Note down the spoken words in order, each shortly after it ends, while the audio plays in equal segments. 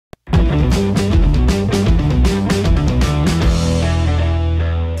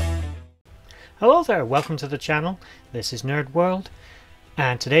Hello there, welcome to the channel. This is Nerd.World,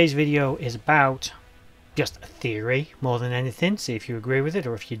 and today's video is about just a theory more than anything. See if you agree with it,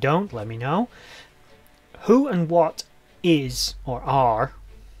 or if you don't, let me know. Who and what is or are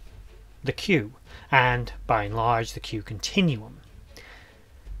the Q, and by and large the Q continuum.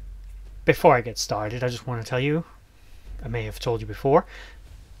 Before I get started, I just want to tell you, I may have told you before,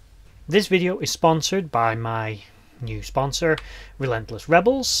 this video is sponsored by my new sponsor, Relentless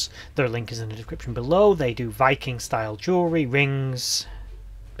Rebels. Their link is in the description below. They do Viking style jewelry, rings,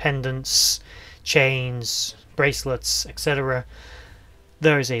 pendants, chains, bracelets, etc.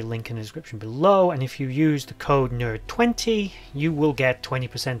 There is a link in the description below, and if you use the code NERD20 you will get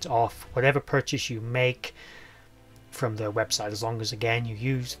 20% off whatever purchase you make from their website, as long as again you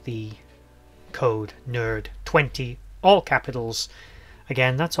use the code NERD20, all capitals.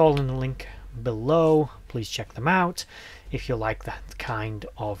 Again, that's all in the link below. Please check them out if you like that kind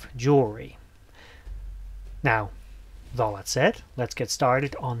of jewelry. Now, with all that said, let's get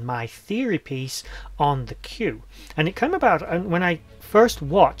started on my theory piece on the Q. And it came about when I first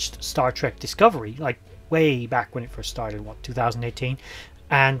watched Star Trek Discovery, like way back when it first started, what, 2018,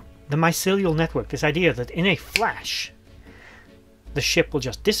 and the mycelial network, this idea that in a flash the ship will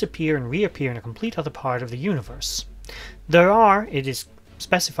just disappear and reappear in a complete other part of the universe. It is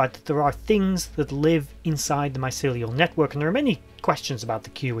specified that there are things that live inside the mycelial network, and there are many questions about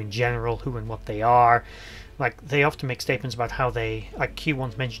the Q in general, who and what they are. Like, they often make statements about how like Q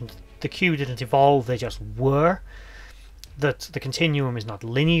once mentioned, the Q didn't evolve, they just were, that the continuum is not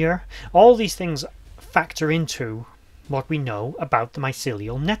linear. All these things factor into what we know about the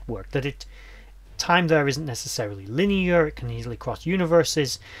mycelial network, that time there isn't necessarily linear, it can easily cross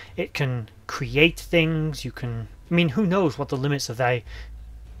universes, it can create things, who knows what the limits of the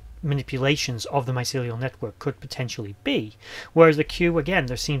manipulations of the mycelial network could potentially be. Whereas the Q, again,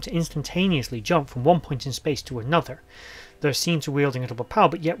 they seem to instantaneously jump from one point in space to another. They seem to wielding a double power,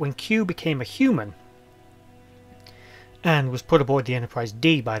 but yet when Q became a human and was put aboard the Enterprise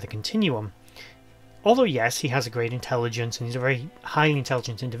D by the Continuum, although yes, he has a great intelligence and he's a very highly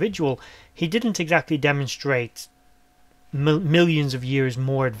intelligent individual, he didn't exactly demonstrate millions of years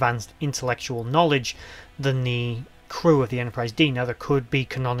more advanced intellectual knowledge than the crew of the Enterprise D. Now, there could be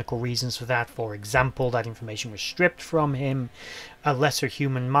canonical reasons for that. For example, that information was stripped from him. A lesser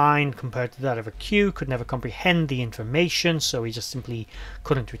human mind compared to that of a Q could never comprehend the information, so he just simply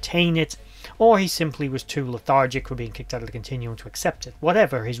couldn't retain it. Or he simply was too lethargic for being kicked out of the Continuum to accept it.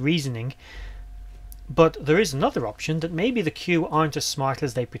 Whatever his reasoning. But there is another option, that maybe the Q aren't as smart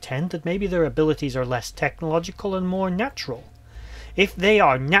as they pretend, that maybe their abilities are less technological and more natural. If they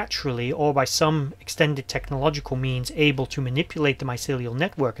are naturally, or by some extended technological means, able to manipulate the mycelial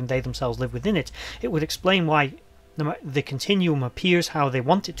network and they themselves live within it, it would explain why the Continuum appears how they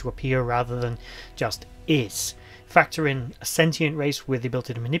want it to appear rather than just is. Factor in a sentient race with the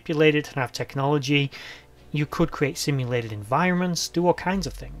ability to manipulate it and have technology. You could create simulated environments, do all kinds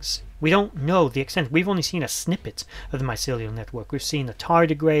of things. We don't know the extent. We've only seen a snippet of the mycelial network. We've seen a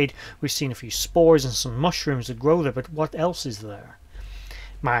tardigrade, we've seen a few spores and some mushrooms that grow there, but what else is there?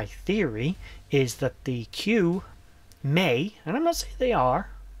 My theory is that the Q may, and I'm not saying they are,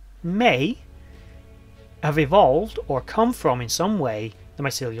 may have evolved or come from in some way the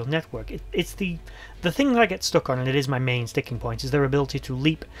mycelial network. It's the thing that I get stuck on, and it is my main sticking point, is their ability to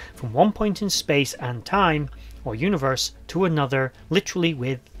leap from one point in space and time or universe to another, literally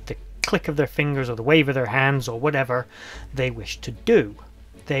with the click of their fingers or the wave of their hands or whatever they wish to do.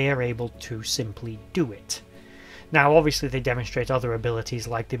 They are able to simply do it. Now, obviously, they demonstrate other abilities,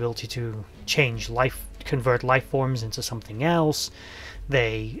 like the ability to convert life forms into something else.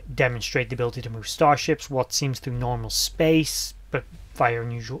 They demonstrate the ability to move starships, what seems through normal space, but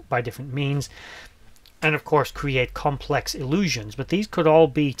by different means. And of course, create complex illusions. But these could all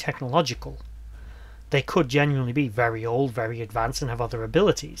be technological. They could genuinely be very old, very advanced, and have other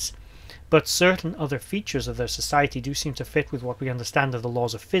abilities. But certain other features of their society do seem to fit with what we understand of the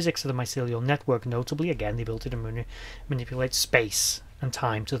laws of physics of the mycelial network, notably, again, the ability to manipulate space and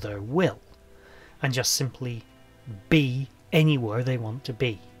time to their will, and just simply be anywhere they want to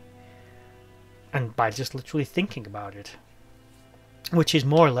be. And by just literally thinking about it. Which is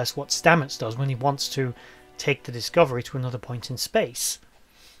more or less what Stamets does when he wants to take the Discovery to another point in space.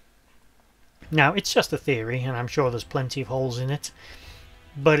 Now, it's just a theory, and I'm sure there's plenty of holes in it.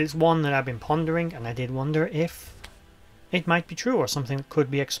 But it's one that I've been pondering, and I did wonder if it might be true or something that could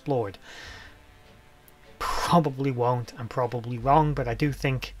be explored. Probably won't, I'm probably wrong, but I do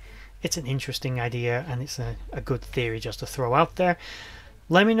think it's an interesting idea, and it's a good theory just to throw out there.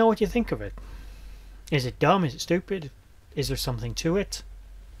 Let me know what you think of it. Is it dumb? Is it stupid? Is there something to it?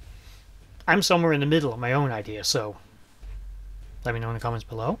 I'm somewhere in the middle of my own idea, so let me know in the comments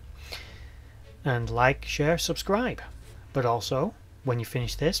below. And like, share, subscribe. But also, when you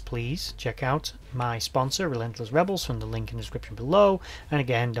finish this, please check out my sponsor, Relentless Rebels, from the link in the description below. And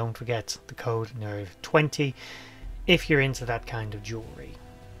again, don't forget the code NERD20 if you're into that kind of jewellery.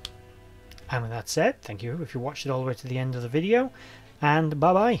 And with that said, thank you if you watched it all the way to the end of the video, and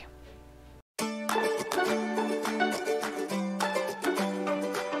bye bye.